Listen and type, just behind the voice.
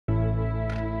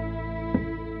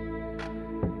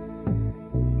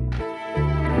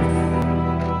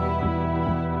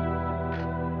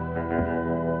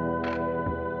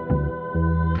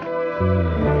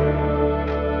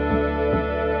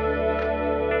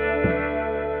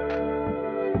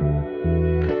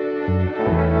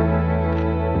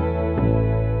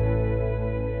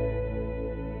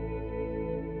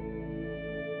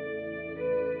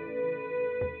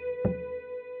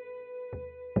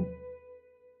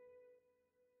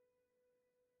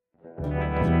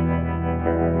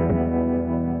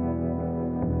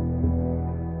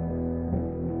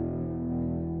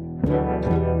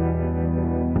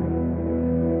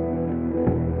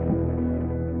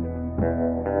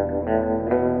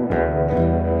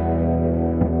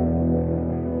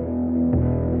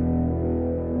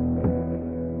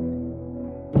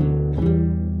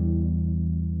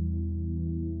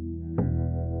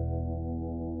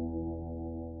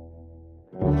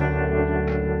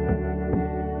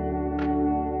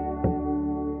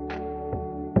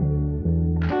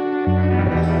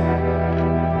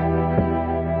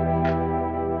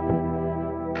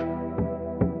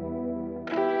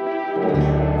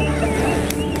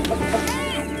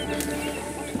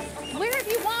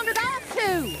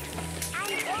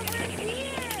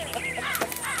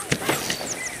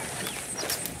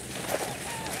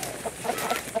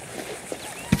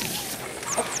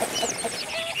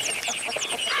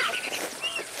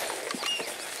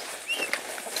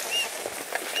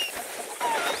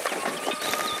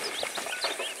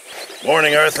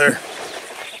Morning, Arthur.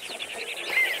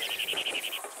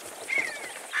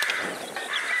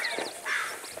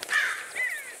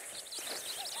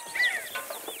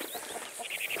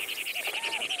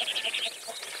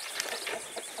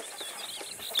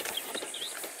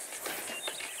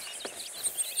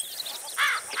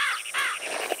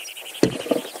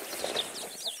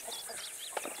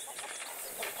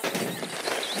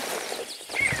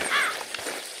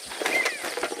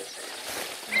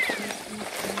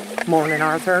 Morning,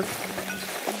 Arthur.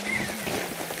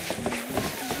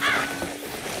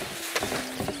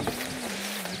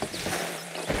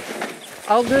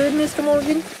 All good, Mr.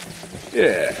 Morgan?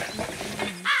 Yeah.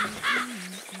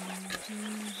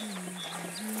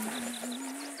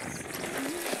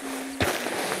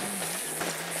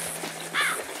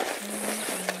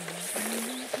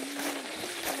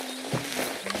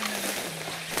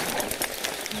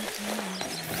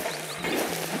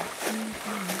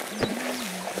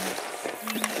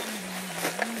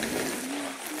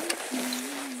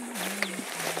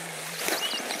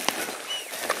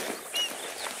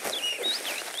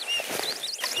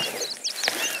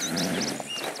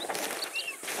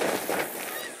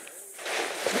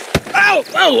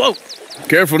 Whoa!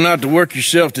 Careful not to work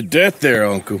yourself to death there,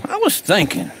 Uncle. I was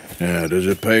thinking. Yeah, does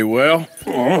it pay well?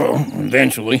 Oh,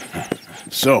 eventually.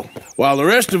 So, while the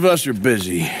rest of us are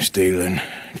busy stealing,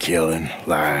 killing,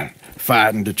 lying,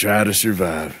 fighting to try to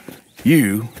survive,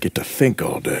 you get to think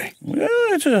all day. Well,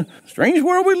 it's a strange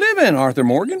world we live in, Arthur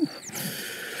Morgan.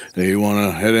 Do you want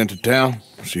to head into town?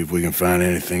 See if we can find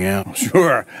anything out?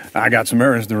 Sure. I got some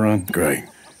errands to run. Great.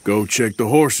 Go check the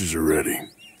horses are ready.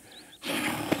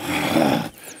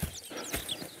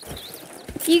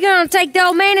 You gonna take the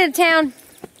old man into town?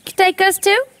 You take us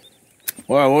too?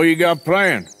 Well, what you got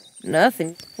planned?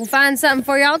 Nothing. We'll find something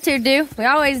for y'all to do. We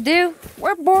always do.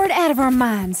 We're bored out of our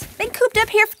minds. Been cooped up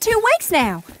here for 2 weeks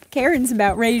now. Karen's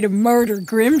about ready to murder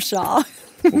Grimshaw.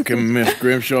 Well, can Miss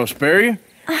Grimshaw spare you?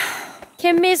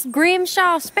 Can Miss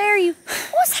Grimshaw spare you?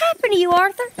 What's happened to you,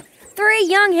 Arthur? 3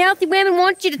 young, healthy women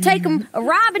want you to take them a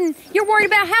robbing. You're worried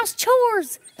about house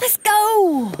chores. Let's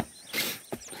go.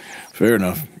 Fair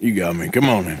enough. You got me. Come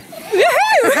on, then.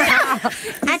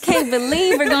 I can't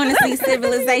believe we're going to see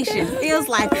civilization. Feels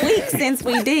like weeks since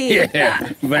we did. Yeah,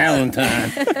 Valentine.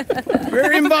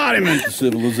 Very embodiment of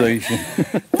civilization.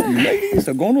 You ladies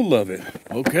are going to love it.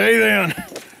 Okay, then.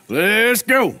 Let's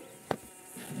go.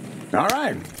 All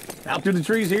right. Out through the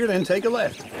trees here, then take a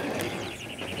left.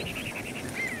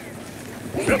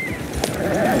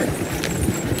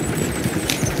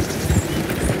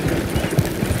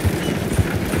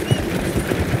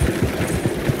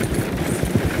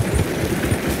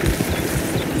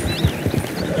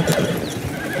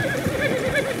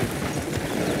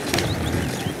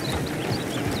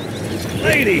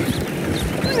 Ladies,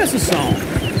 sing us a song.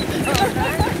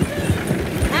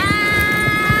 I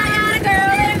got a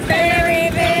girl in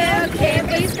Berryville. Can't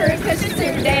be screwed 'cause she's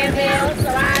too damn ill. So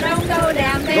I don't go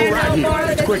down there Go right no here.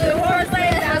 more. The Quick. blue horse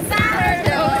lays outside her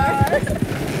door.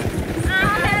 I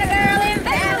had a girl in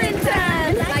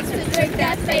Valentine. Likes to drink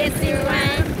that fancy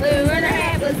wine. Blue and her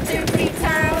hat was 2 feet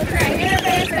tall. Cranking her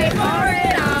best before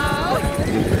it all.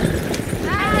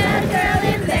 I had a girl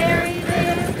in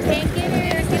Berryville. Can't get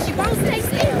her 'cause she won't stay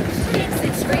still. She kicks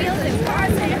and squeals and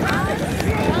barks and hollers.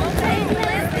 Won't take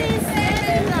less than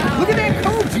 7 hours. Look at that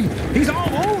Koji. He's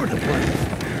all over the place.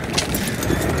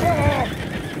 Oh,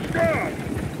 God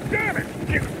damn it!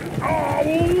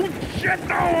 Oh, shit,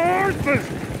 the horses!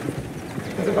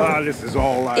 This is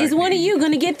all I Is one of need. you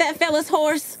going to get that fella's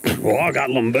horse? Well, I got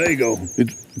lumbago.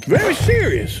 It's very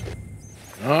serious.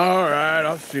 All right,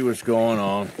 I'll see what's going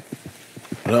on.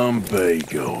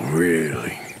 Lumbago,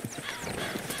 really?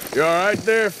 You all right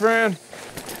there, friend?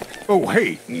 Oh,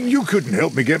 hey, you couldn't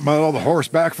help me get my other horse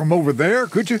back from over there,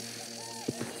 could you?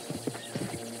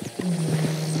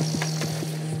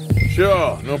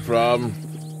 Sure, no problem.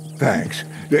 Thanks.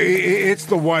 It's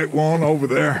the white one over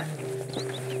there.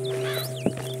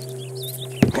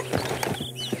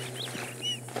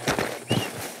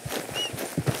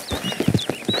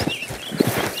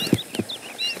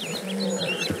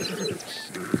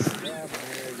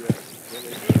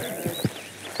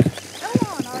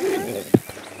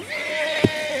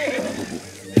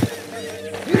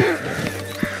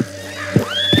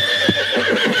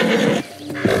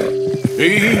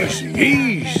 Easy,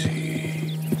 easy.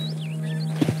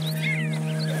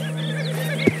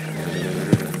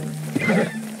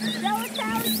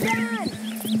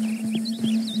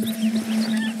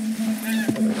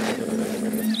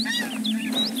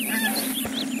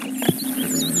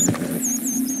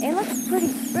 It looks pretty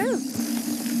spooked.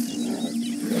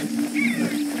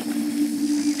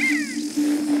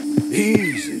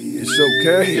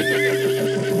 okay?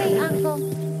 Hey, Uncle,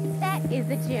 that is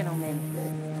a gentleman.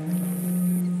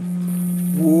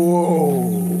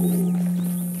 Whoa.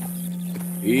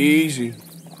 Easy.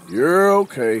 You're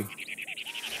okay.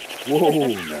 Whoa,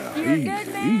 now, You're a easy, good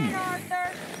man, easy. Arthur.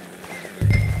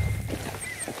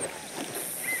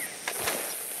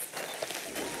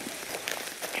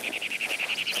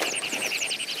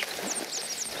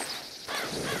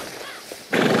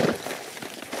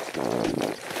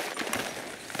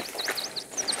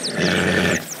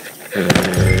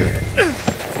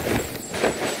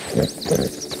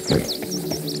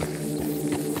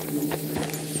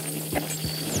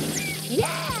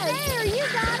 Yeah, there, you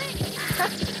got it.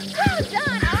 Well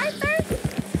done, Arthur.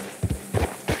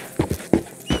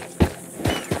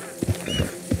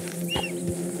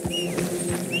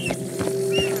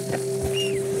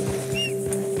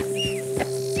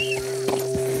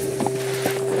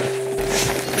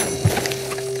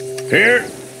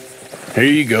 Here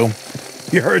you go.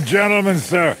 You're a gentleman,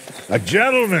 sir. A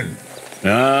gentleman.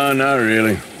 No, not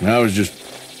really. I was just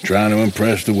trying to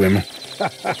impress the women.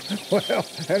 Well,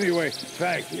 anyway,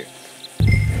 thank you.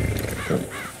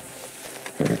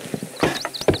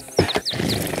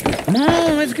 Come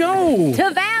on, let's go.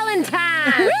 To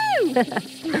Valentine.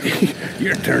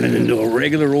 You're turning into a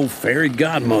regular old fairy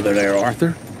godmother there,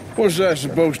 Arthur. What's that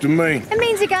supposed to mean? It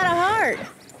means you got a heart.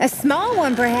 A small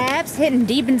one, perhaps, hidden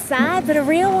deep inside, but a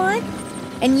real one.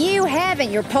 And you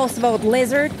haven't, you repulsive old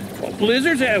lizard. Well,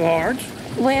 blizzards have hearts.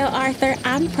 Well, Arthur,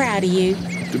 I'm proud of you.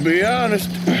 To be honest,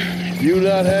 if you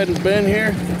lot hadn't been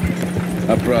here,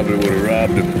 I probably would have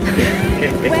robbed him.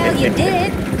 Well, you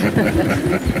did.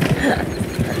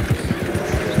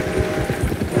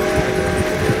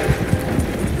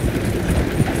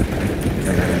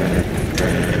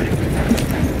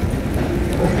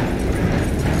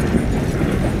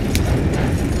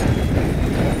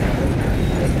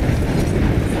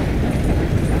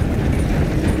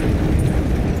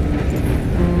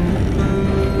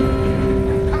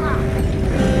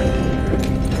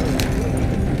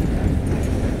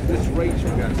 This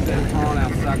Rachel got set on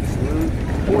outside the saloon.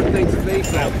 Poor thing's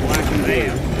face out black and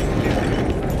damn.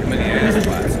 Too many ass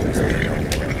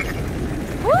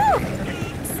Woo!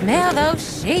 Smell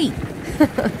those sheep.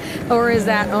 Or is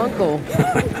that Uncle?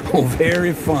 Oh,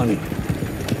 very funny.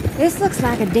 This looks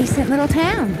like a decent little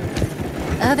town.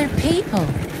 Other people.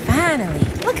 Finally.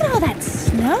 Look at all that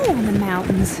snow on the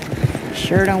mountains.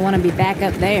 Sure don't want to be back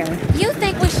up there. You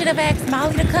think we should have asked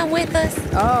Molly to come with us?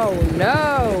 Oh,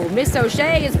 no. Miss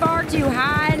O'Shea is far too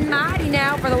high and mighty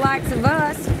now for the likes of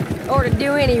us, or to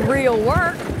do any real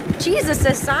work. She's a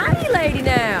society lady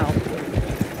now.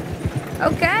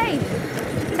 Okay.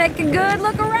 Take a good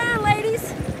look around,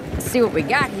 ladies. See what we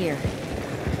got here.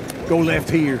 Go left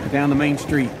here, down the main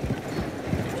street.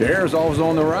 Chair's always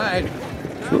on the right.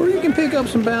 Sure, you can pick up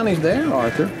some bounties there,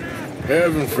 Arthur.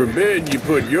 Heaven forbid you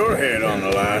put your head on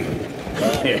the line.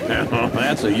 Yeah,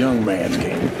 that's a young man's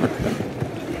game.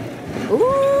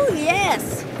 Ooh,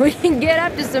 yes. We can get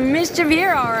up to some mischief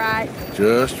here, all right.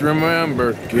 Just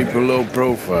remember, keep a low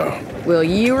profile. Will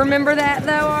you remember that,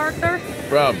 though, Arthur?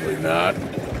 Probably not.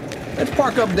 Let's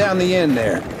park up down the end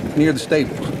there, near the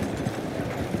stables.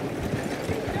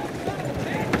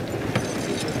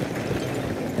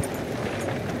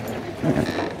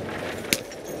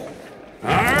 All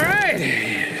right.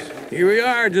 Here we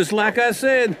are, just like I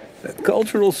said. The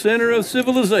cultural center of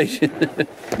civilization.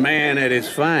 Man at its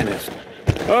finest.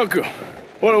 Uncle,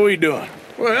 what are we doing?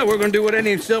 Well, we're gonna do what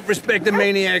any self-respecting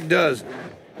maniac does.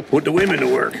 Put the women to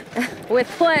work. With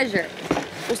pleasure.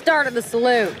 We'll start at the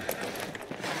saloon.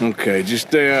 Okay, just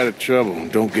stay out of trouble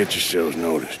and don't get yourselves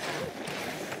noticed.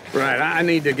 Right, I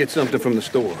need to get something from the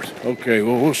stores. Okay,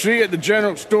 well, we'll see you at the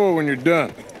general store when you're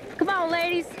done. Come on,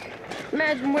 ladies.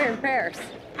 Imagine we're in Paris.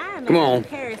 Come on.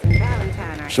 Paris and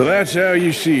Valentine are So that's how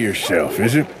you see yourself,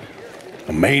 is it?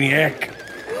 A maniac?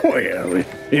 Well,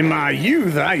 in my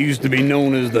youth, I used to be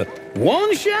known as the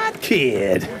one-shot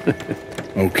kid.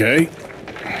 Okay.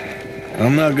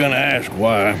 I'm not gonna ask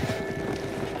why.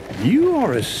 You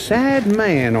are a sad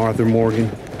man, Arthur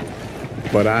Morgan.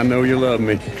 But I know you love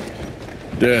me.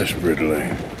 Desperately.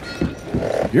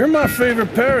 You're my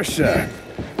favorite parasite.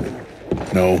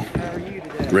 No.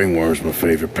 Ringworm's my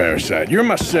favorite parasite. You're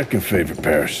my second favorite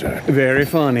parasite. Very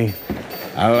funny.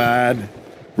 I lied.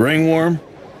 Ringworm,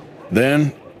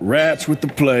 then rats with the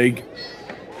plague,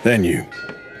 then you.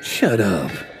 Shut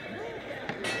up.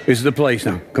 This is the place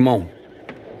now. Come on.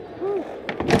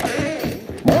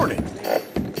 Morning.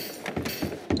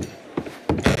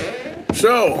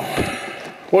 So,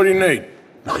 what do you need?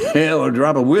 Hell, a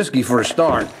drop of whiskey for a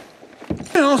start.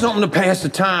 You know, something to pass the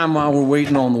time while we're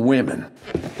waiting on the women.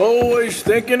 Always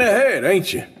thinking ahead,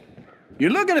 ain't you?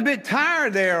 You're looking a bit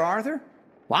tired there, Arthur.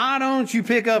 Why don't you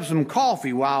pick up some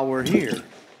coffee while we're here?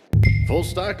 Full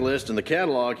stock list in the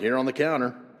catalog here on the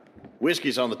counter.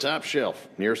 Whiskey's on the top shelf,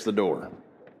 nearest the door.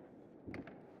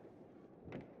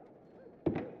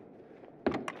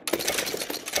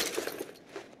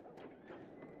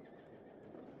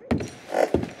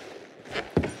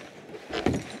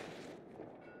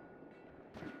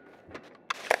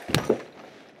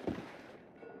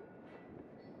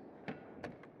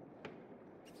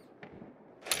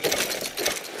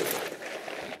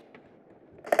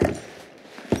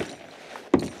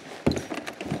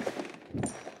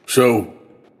 So,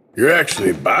 you're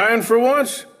actually buying for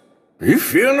once? Are you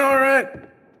feeling all right?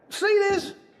 See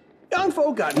this? Young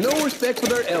folk got no respect for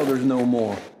their elders no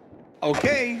more.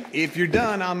 Okay, if you're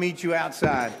done, I'll meet you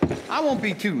outside. I won't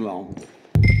be too long.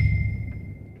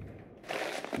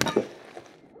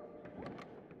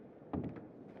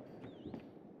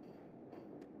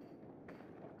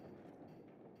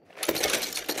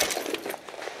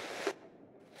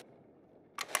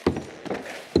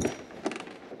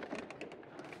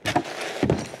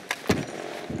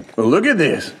 Well, look at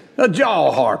this. A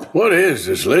jaw harp. What is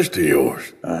this list of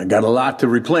yours? I got a lot to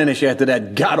replenish after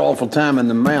that god-awful time in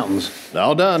the mountains.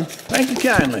 All done. Thank you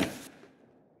kindly.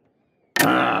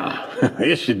 Ah,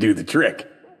 this should do the trick.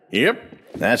 Yep,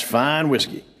 that's fine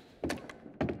whiskey.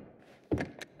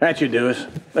 That should do us.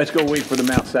 Let's go wait for them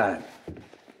outside.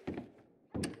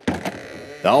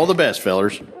 All the best,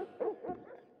 fellers.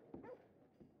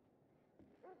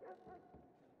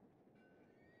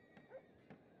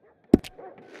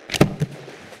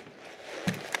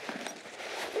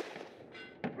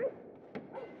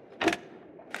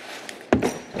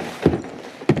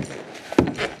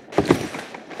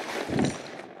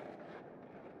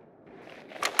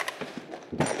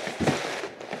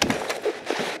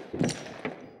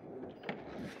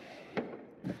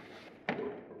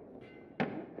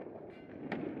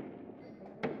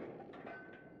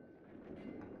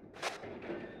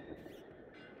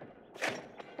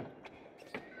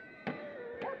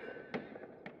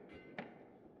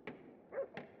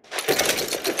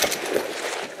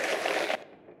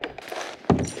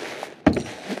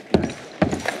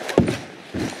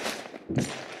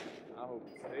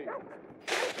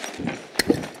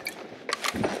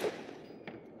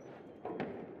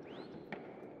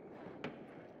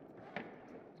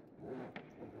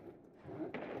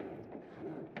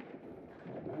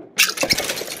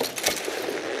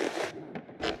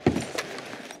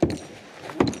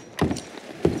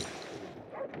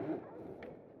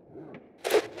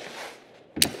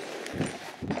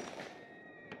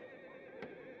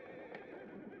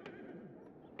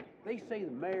 They say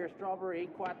the mayor of Strawberry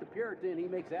ain't quite the Puritan he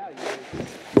makes out here.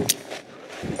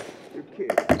 You're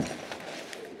kidding.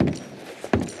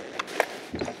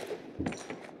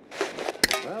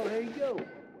 Well, there you go.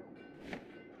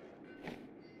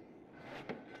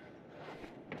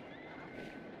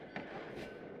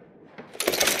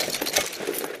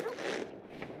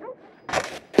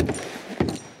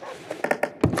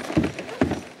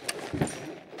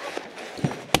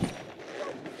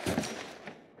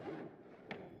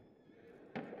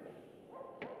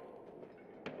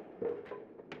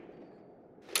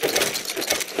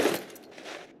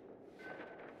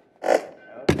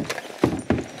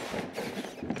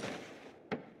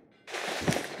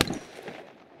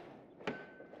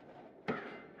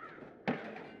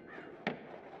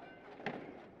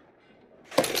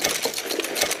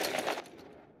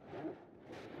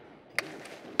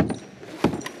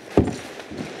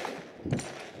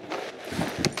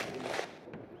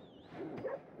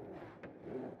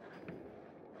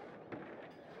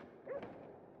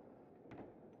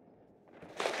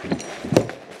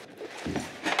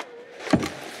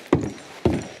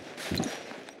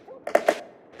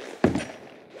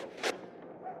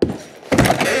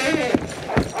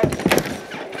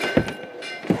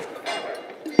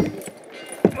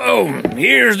 Oh,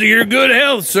 here's to your good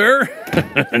health, sir.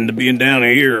 And to being down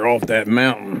here off that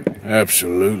mountain.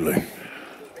 Absolutely.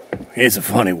 It's a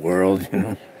funny world, you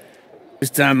know. This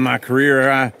time in my career,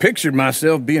 I pictured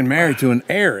myself being married to an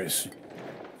heiress.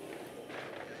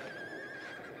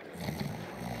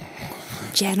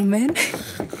 Gentlemen,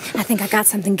 I think I got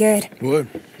something good. What?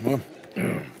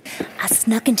 I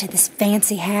snuck into this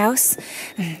fancy house.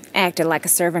 Acted like a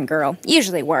servant girl.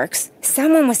 Usually works.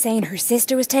 Someone was saying her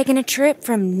sister was taking a trip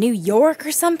from New York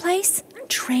or someplace.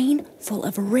 Train full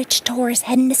of rich tourists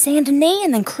heading to Saint Denis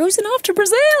and then cruising off to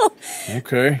Brazil.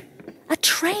 Okay. A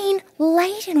train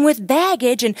laden with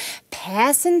baggage and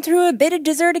passing through a bit of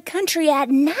deserted country at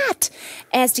night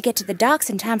as to get to the docks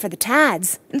in time for the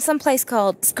tides in some place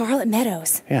called Scarlet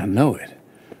Meadows. Yeah, I know it.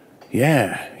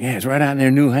 Yeah, it's right out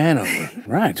near New Hanover.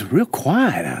 Right, it's real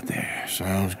quiet out there.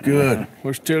 Sounds good.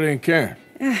 Where's Tilly and Karen?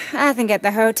 I think at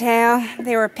the hotel.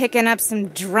 They were picking up some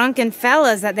drunken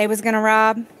fellas that they was gonna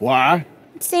rob. Why?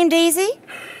 It seemed easy.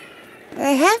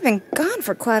 They have been gone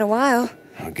for quite a while.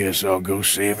 I guess I'll go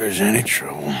see if there's any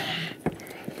trouble.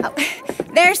 Oh,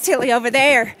 there's Tilly over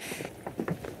there.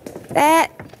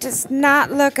 That does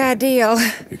not look ideal.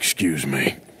 Excuse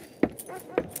me.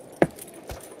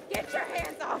 Get your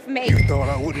hands off me. You thought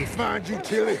I wouldn't find you,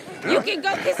 Tilly? You can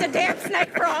go kiss a damn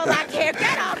snake for all I care.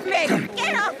 Get off me!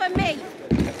 Get off of me!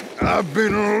 I've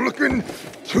been looking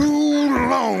too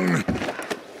long.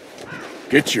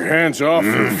 Get your hands off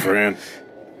her, friend.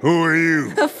 Who are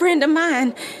you? A friend of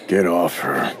mine. Get off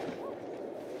her.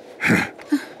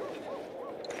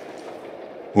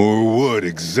 Or what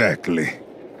exactly?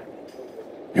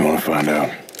 You want to find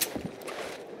out?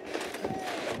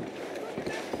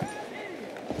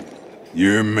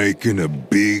 You're making a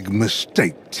big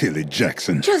mistake, Tilly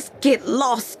Jackson. Just get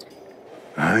lost.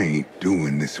 I ain't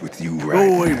doing this with you right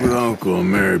Go wait with Uncle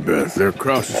and Mary Beth. They're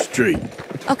across the street.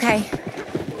 Okay.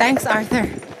 Thanks, Arthur.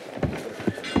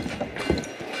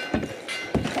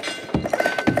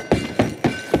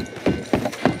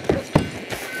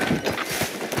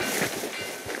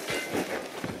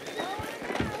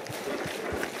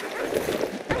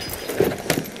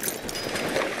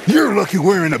 You're lucky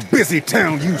we're in a busy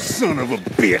town, you son of a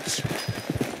bitch!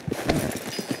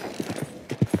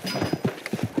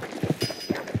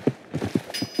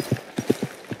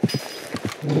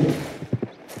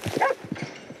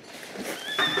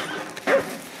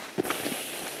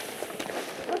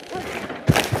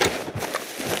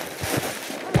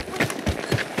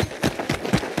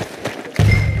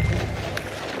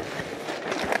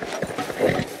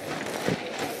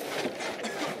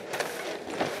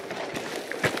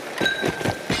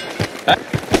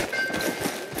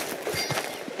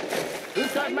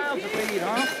 Who's got mouths to feed,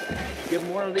 huh? Give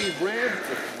him one of these ribs,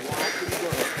 just watch him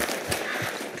grow.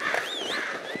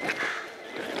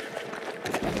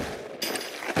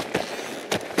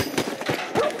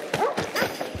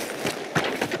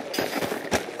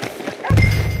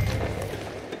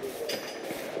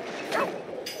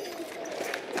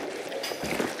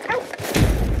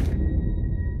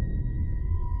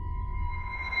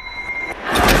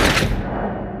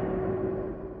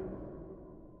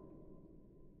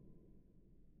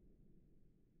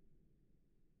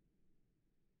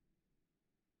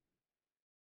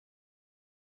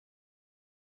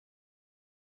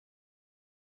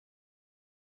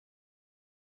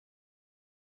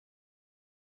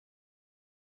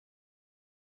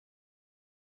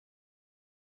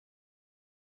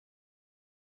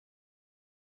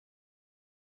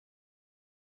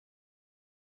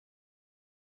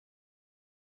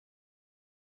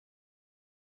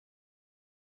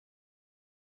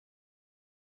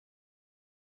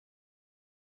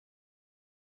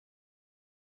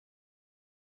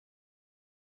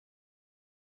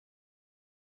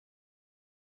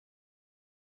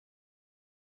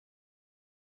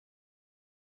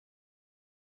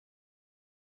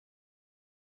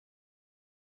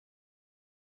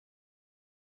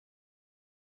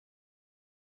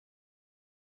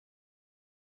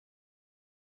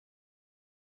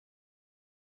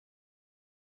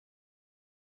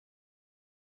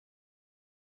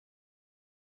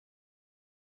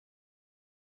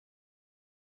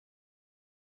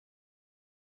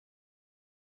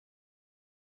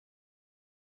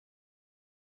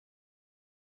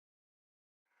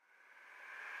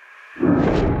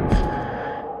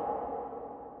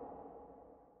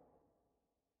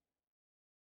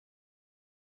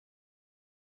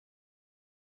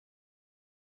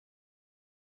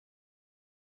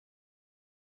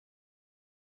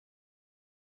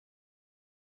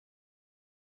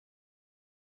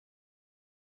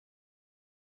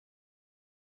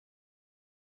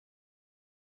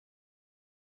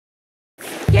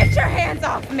 Get your hands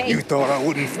off me! You thought I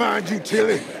wouldn't find you,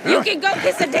 Tilly? You can go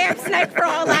kiss a damn snake for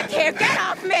all I care. Get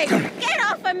off me! Get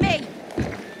off of me!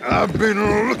 I've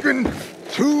been looking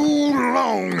too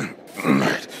long.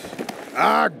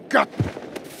 I got...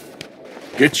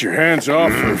 Get your hands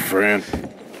off her, friend.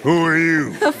 Who are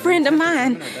you? A friend of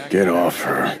mine. Get off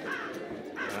her.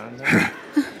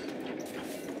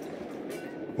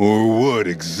 Or what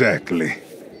exactly?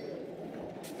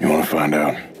 You want to find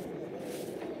out?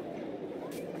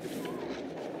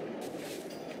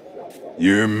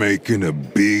 You're making a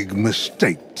big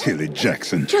mistake, Tilly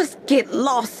Jackson. Just get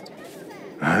lost.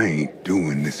 I ain't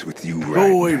doing this with you right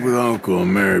Go wait with Uncle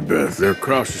and Mary Beth. They're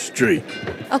across the street.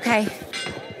 Okay.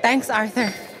 Thanks,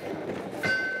 Arthur.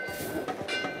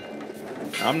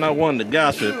 I'm not one to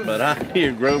gossip, but I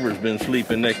hear Grover's been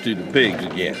sleeping next to the pigs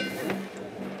again.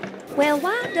 Well,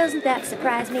 why doesn't that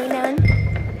surprise me none?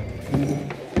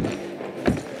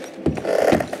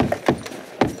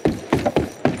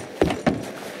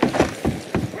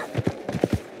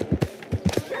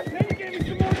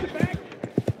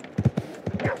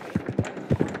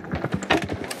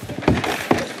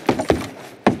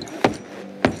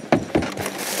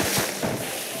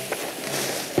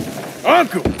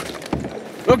 Uncle!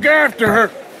 Look after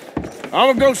her. I'm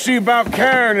gonna go see about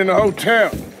Karen in the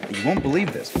hotel. You won't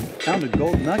believe this. Found a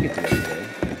gold nugget the other day,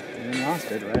 and then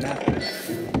lost it right after.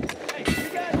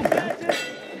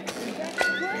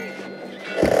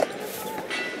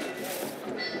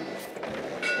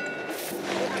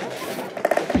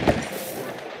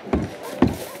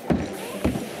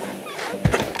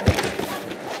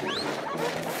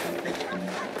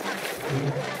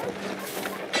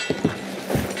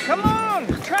 Come on,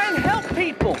 try and help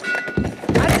people.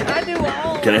 I do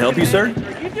all. Can I help you, sir?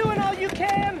 You doing all you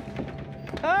can?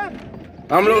 Huh?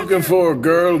 I'm looking for a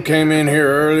girl who came in here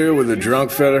earlier with a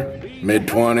drunk fella.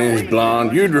 Mid-20s,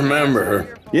 blonde. You'd remember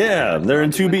her. Yeah, they're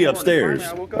in 2B upstairs.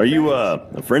 Are you,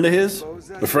 a friend of his?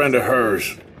 A friend of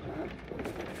hers.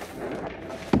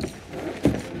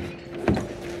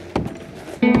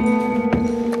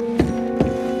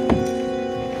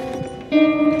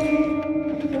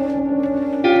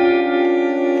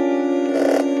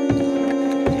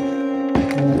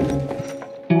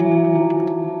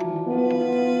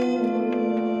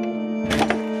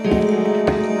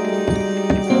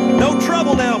 No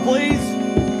trouble now, please.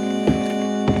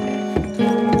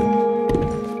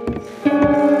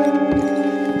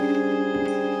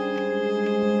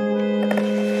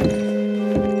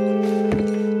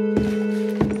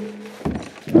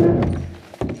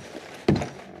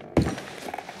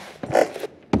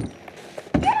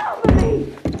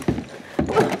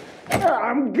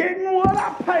 I'm getting what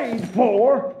I paid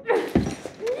for.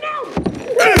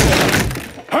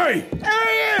 Hey! Who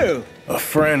are you? A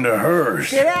friend of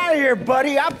hers. Get out of here,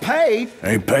 buddy. I paid.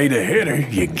 Ain't paid to hit her,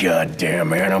 you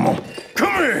goddamn animal.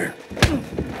 Come here!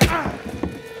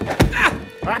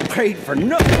 I paid for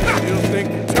nothing. You don't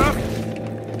think you're tough?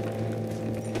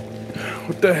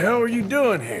 What the hell are you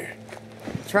doing here?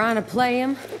 Trying to play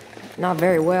him. Not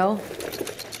very well.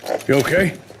 You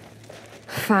okay?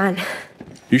 Fine.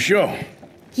 You sure?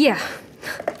 Yeah.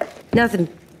 Nothing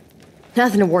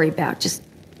to worry about. Just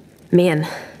men.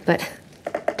 But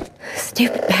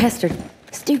stupid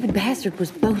bastard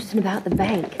was boasting about the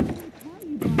bank.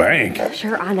 The bank?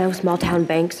 Sure, I know small town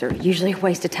banks are usually a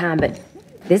waste of time, but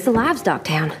this is a livestock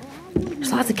town.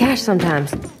 There's lots of cash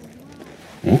sometimes.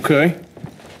 Okay.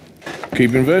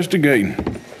 Keep investigating.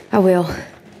 I will.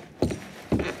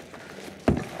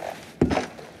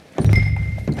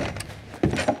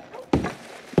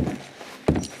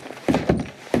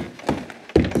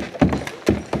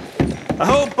 I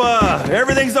hope,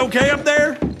 everything's okay up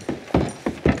there?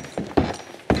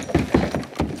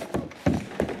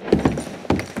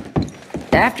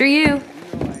 After you.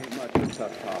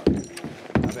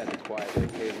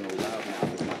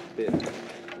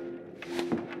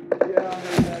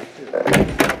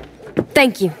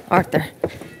 Thank you, Arthur.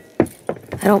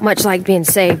 I don't much like being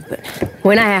saved, but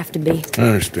when I have to be. I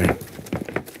understand.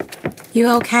 You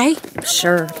okay?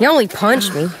 Sure. He only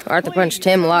punched me. Arthur punched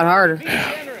him a lot harder.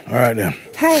 All right, then.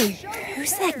 Hey,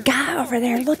 who's that guy over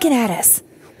there looking at us?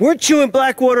 Weren't you in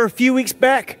Blackwater a few weeks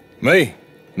back? Me?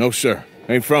 No, sir.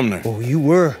 Ain't from there. Oh, you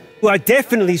were. Well, I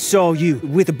definitely saw you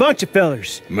with a bunch of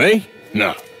fellers. Me?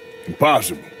 No.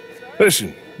 Impossible.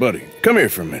 Listen, buddy, come here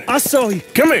for a minute. I saw you.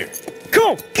 Come here. Come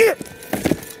on, get!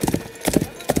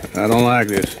 I don't like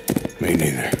this. Me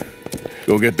neither.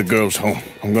 Go get the girls home.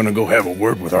 I'm gonna go have a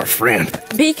word with our friend.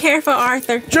 Be careful,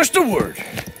 Arthur. Just a word.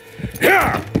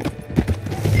 Yeah!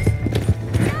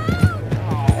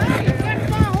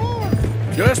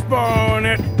 Just borrowing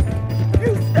it.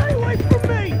 You stay away from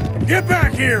me! Get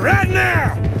back here right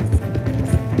now!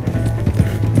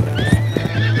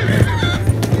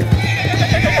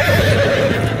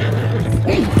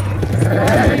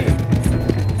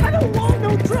 I don't want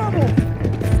no trouble!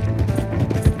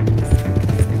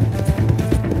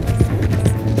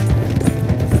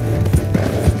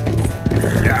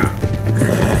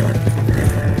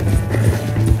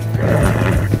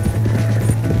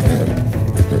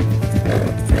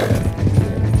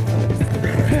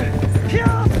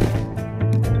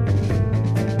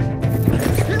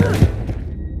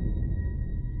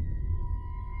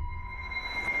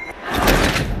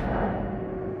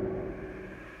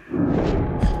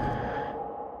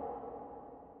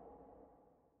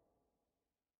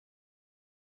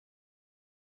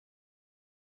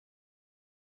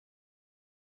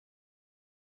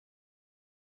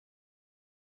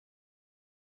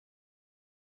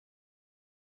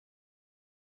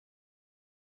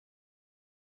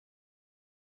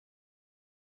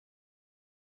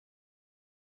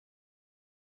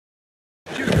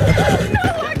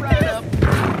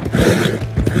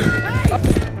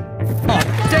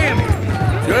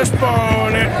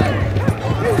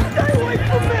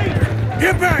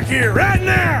 Get back here, right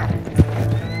now!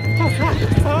 Oh, God.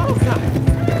 Oh, God.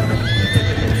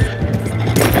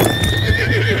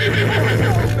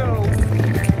 Oh, no.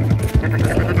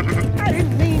 I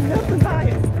didn't mean nothing by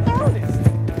it. Honest.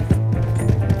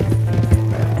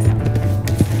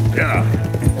 Yeah.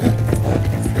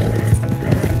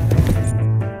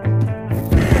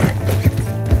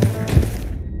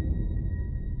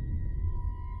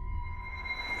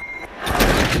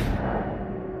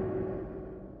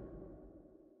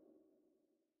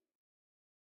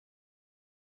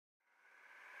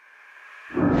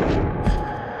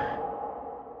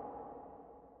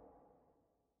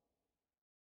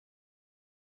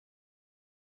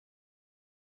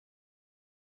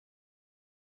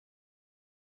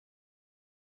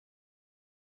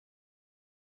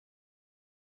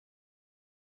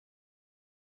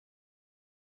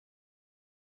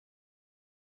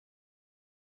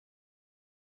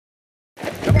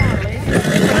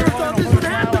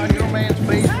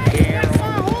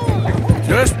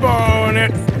 Just borrowing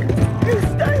it. You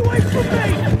stay away from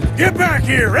me! Get back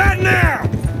here, right now!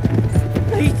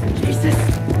 Please, Jesus!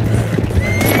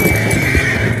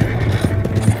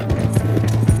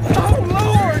 Oh,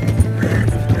 Lord!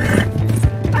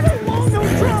 I don't want no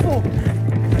trouble!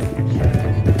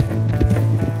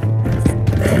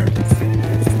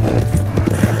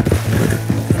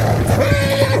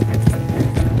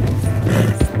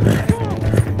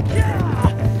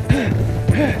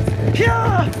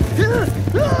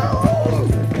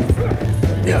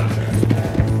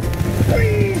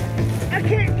 Please! I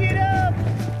can't get up!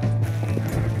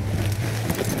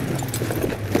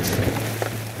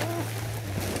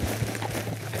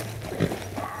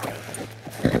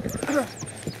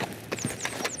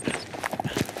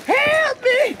 Help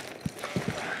me!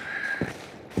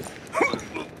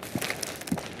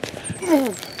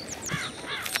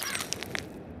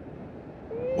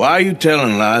 Why are you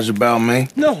telling lies about me?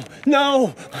 No,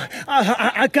 no!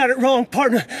 I got it wrong,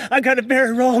 partner. I got it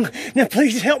very wrong. Now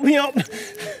please help me up.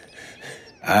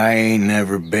 I ain't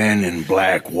never been in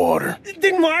Blackwater.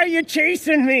 Then why are you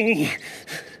chasing me?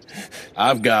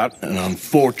 I've got an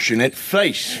unfortunate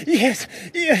face. Yes,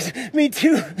 me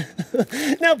too.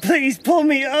 Now please pull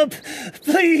me up,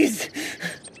 please.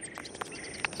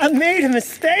 I made a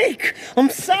mistake. I'm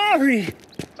sorry.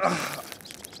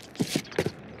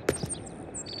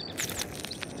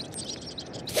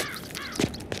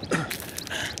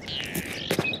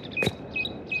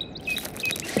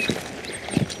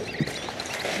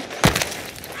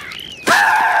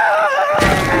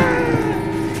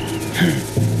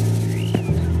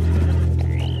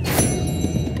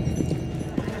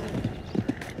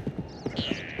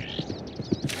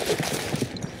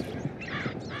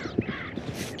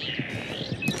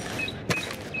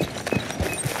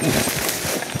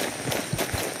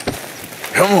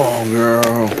 Come on,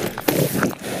 girl.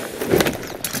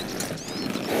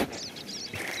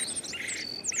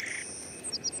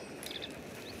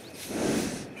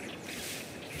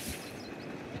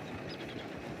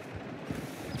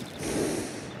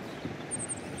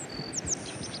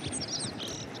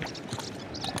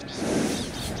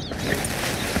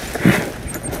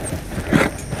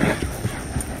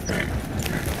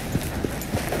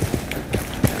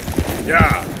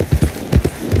 Yeah.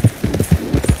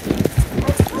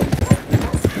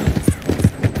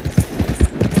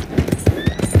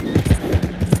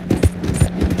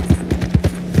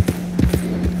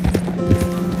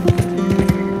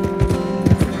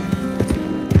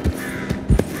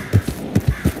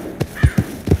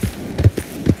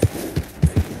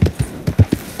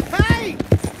 Hey!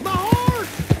 My horse!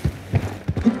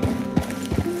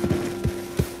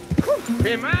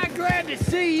 Am I glad to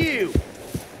see you?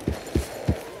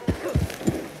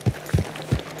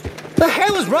 The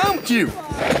hell is wrong with you?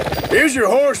 Here's your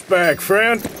horseback,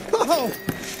 friend. Oh,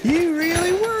 you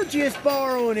really were just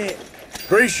borrowing it.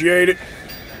 Appreciate it.